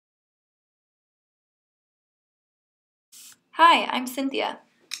Hi, I'm Cynthia.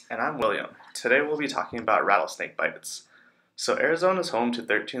 And I'm William. Today we'll be talking about rattlesnake bites. So Arizona is home to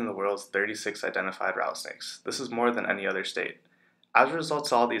 13 of the world's 36 identified rattlesnakes. This is more than any other state. As a result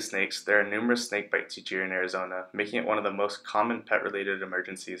of all these snakes, there are numerous snake bites each year in Arizona, making it one of the most common pet-related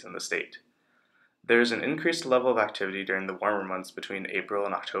emergencies in the state. There is an increased level of activity during the warmer months between April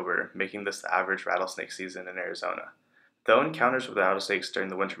and October, making this the average rattlesnake season in Arizona, though encounters with rattlesnakes during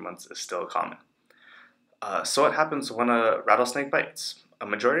the winter months is still common. So what happens when a rattlesnake bites? A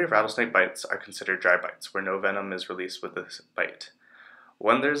majority of rattlesnake bites are considered dry bites, where no venom is released with the bite.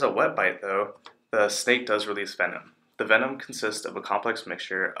 When there's a wet bite, though, the snake does release venom. The venom consists of a complex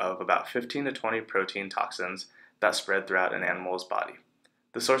mixture of about 15 to 20 protein toxins that spread throughout an animal's body.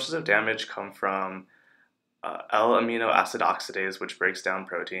 The sources of damage come from L-amino acid oxidase, which breaks down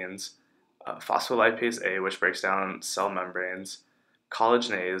proteins, phospholipase A, which breaks down cell membranes,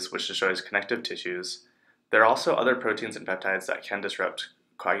 collagenase, which destroys connective tissues. There are also other proteins and peptides that can disrupt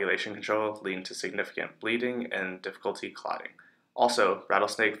coagulation control, leading to significant bleeding and difficulty clotting. Also,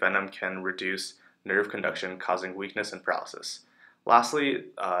 rattlesnake venom can reduce nerve conduction, causing weakness and paralysis. Lastly,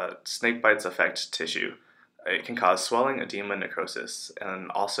 snake bites affect tissue. It can cause swelling, edema, necrosis,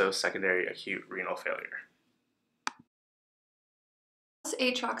 and also secondary acute renal failure.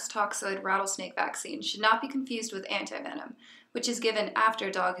 Atrox toxoid rattlesnake vaccine should not be confused with antivenom, which is given after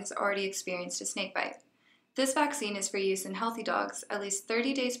a dog has already experienced a snake bite. This vaccine is for use in healthy dogs at least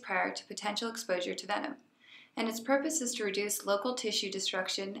 30 days prior to potential exposure to venom, and its purpose is to reduce local tissue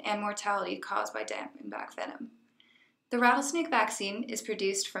destruction and mortality caused by diamondback venom. The rattlesnake vaccine is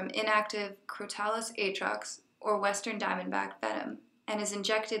produced from inactive Crotalus atrox or western diamondback venom and is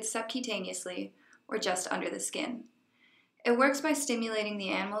injected subcutaneously or just under the skin. It works by stimulating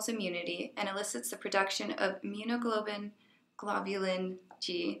the animal's immunity and elicits the production of immunoglobulin globulin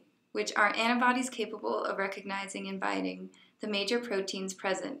G, which are antibodies capable of recognizing and binding the major proteins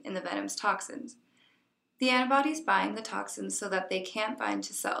present in the venom's toxins. The antibodies bind the toxins so that they can't bind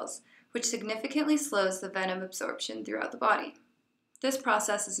to cells, which significantly slows the venom absorption throughout the body. This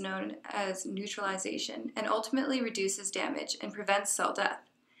process is known as neutralization and ultimately reduces damage and prevents cell death.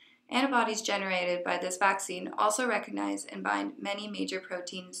 Antibodies generated by this vaccine also recognize and bind many major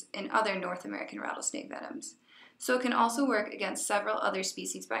proteins in other North American rattlesnake venoms, so it can also work against several other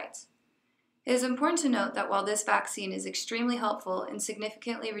species bites. It is important to note that while this vaccine is extremely helpful in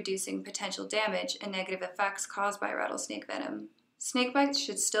significantly reducing potential damage and negative effects caused by rattlesnake venom, snake bites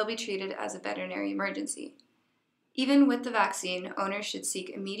should still be treated as a veterinary emergency. Even with the vaccine, owners should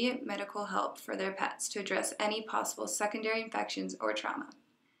seek immediate medical help for their pets to address any possible secondary infections or trauma.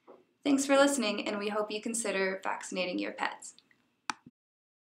 Thanks for listening, and we hope you consider vaccinating your pets.